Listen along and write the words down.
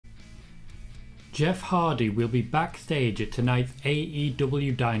Jeff Hardy will be backstage at tonight's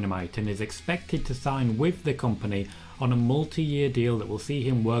AEW Dynamite and is expected to sign with the company on a multi-year deal that will see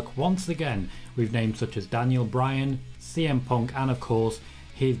him work once again with names such as Daniel Bryan, CM Punk and of course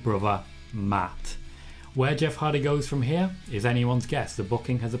his brother Matt. Where Jeff Hardy goes from here is anyone's guess. The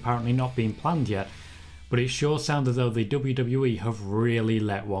booking has apparently not been planned yet, but it sure sounds as though the WWE have really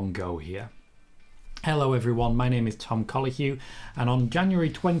let one go here. Hello everyone, my name is Tom Colohue, and on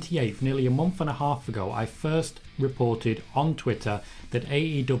January 28th, nearly a month and a half ago, I first reported on Twitter that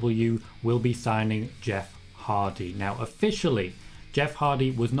AEW will be signing Jeff Hardy. Now officially, Jeff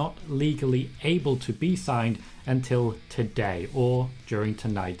Hardy was not legally able to be signed until today or during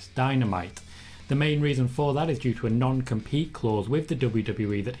tonight's Dynamite. The main reason for that is due to a non-compete clause with the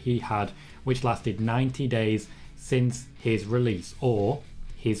WWE that he had, which lasted 90 days since his release, or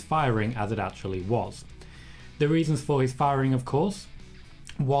his firing as it actually was. The reasons for his firing, of course,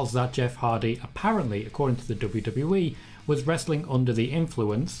 was that Jeff Hardy apparently, according to the WWE, was wrestling under the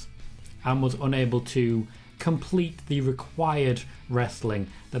influence and was unable to complete the required wrestling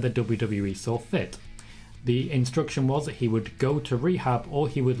that the WWE saw fit. The instruction was that he would go to rehab or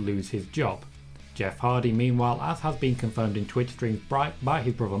he would lose his job. Jeff Hardy, meanwhile, as has been confirmed in Twitch streams by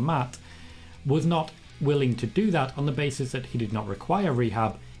his brother Matt, was not willing to do that on the basis that he did not require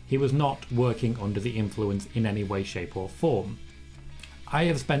rehab. He was not working under the influence in any way, shape or form. I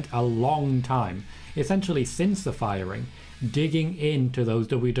have spent a long time, essentially since the firing, digging into those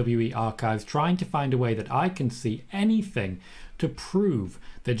WWE archives, trying to find a way that I can see anything to prove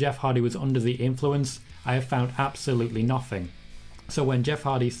that Jeff Hardy was under the influence. I have found absolutely nothing. So when Jeff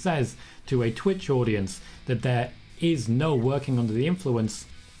Hardy says to a Twitch audience that there is no working under the influence,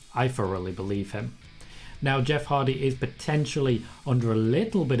 I thoroughly believe him. Now Jeff Hardy is potentially under a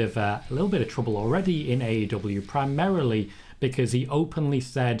little bit of trouble already in AEW, primarily because he openly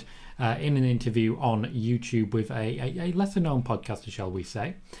said in an interview on YouTube with a lesser known podcaster, shall we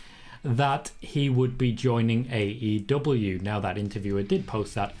say, that he would be joining AEW. Now that interviewer did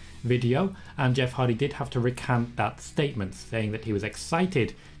post that video and Jeff Hardy did have to recant that statement, saying that he was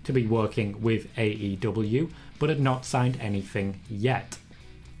excited to be working with AEW but had not signed anything yet.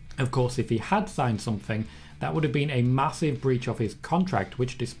 Of course, if he had signed something, that would have been a massive breach of his contract,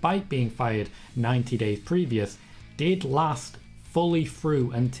 which despite being fired 90 days previous, did last fully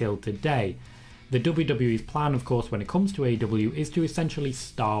through until today. The WWE's plan, of course, when it comes to AEW is to essentially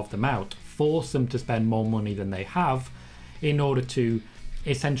starve them out, force them to spend more money than they have in order to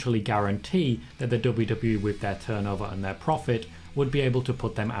essentially guarantee that the WWE, with their turnover and their profit, would be able to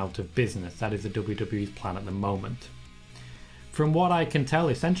put them out of business. That is the WWE's plan at the moment. From what I can tell,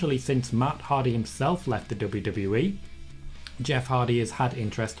 essentially since Matt Hardy himself left the WWE, Jeff Hardy has had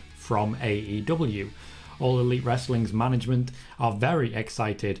interest from AEW. All Elite Wrestling's management are very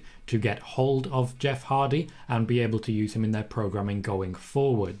excited to get hold of Jeff Hardy and be able to use him in their programming going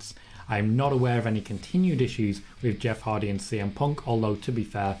forwards. I'm not aware of any continued issues with Jeff Hardy and CM Punk, although to be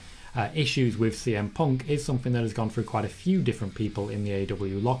fair, issues with CM Punk is something that has gone through quite a few different people in the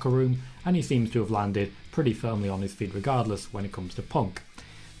AEW locker room, and he seems to have landed pretty firmly on his feet regardless when it comes to Punk.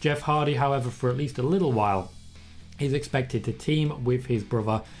 Jeff Hardy, however, for at least a little while, is expected to team with his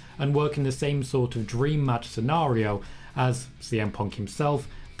brother and work in the same sort of dream match scenario as CM Punk himself,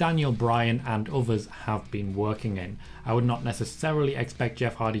 Daniel Bryan and others have been working in. I would not necessarily expect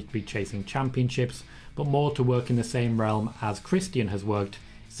Jeff Hardy to be chasing championships, but more to work in the same realm as Christian has worked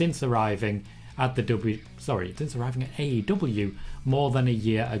since arriving at AEW more than a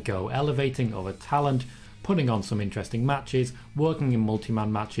year ago, elevating other talent, putting on some interesting matches, working in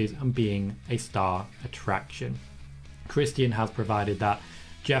multi-man matches and being a star attraction. Christian has provided that.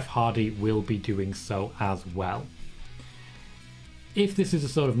 Jeff Hardy will be doing so as well. If this is the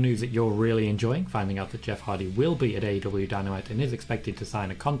sort of news that you're really enjoying, finding out that Jeff Hardy will be at AEW Dynamite and is expected to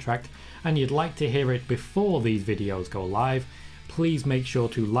sign a contract, and you'd like to hear it before these videos go live, please make sure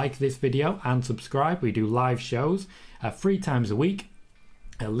to like this video and subscribe. We do live shows 3 times a week,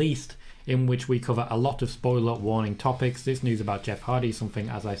 at least, in which we cover a lot of spoiler warning topics. This news about Jeff Hardy is something,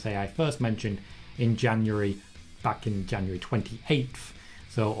 as I say, I first mentioned in January, back in January 28th,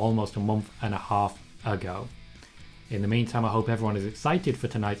 so almost a month and a half ago. In the meantime, I hope everyone is excited for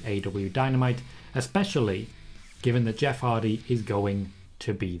tonight's AEW Dynamite, especially given that Jeff Hardy is going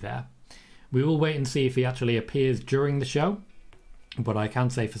to be there. We will wait and see if he actually appears during the show, but I can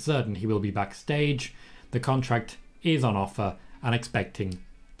say for certain he will be backstage. The contract is on offer and expecting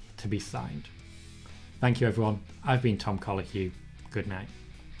to be signed. Thank you everyone. I've been Tom Colohue. Good night.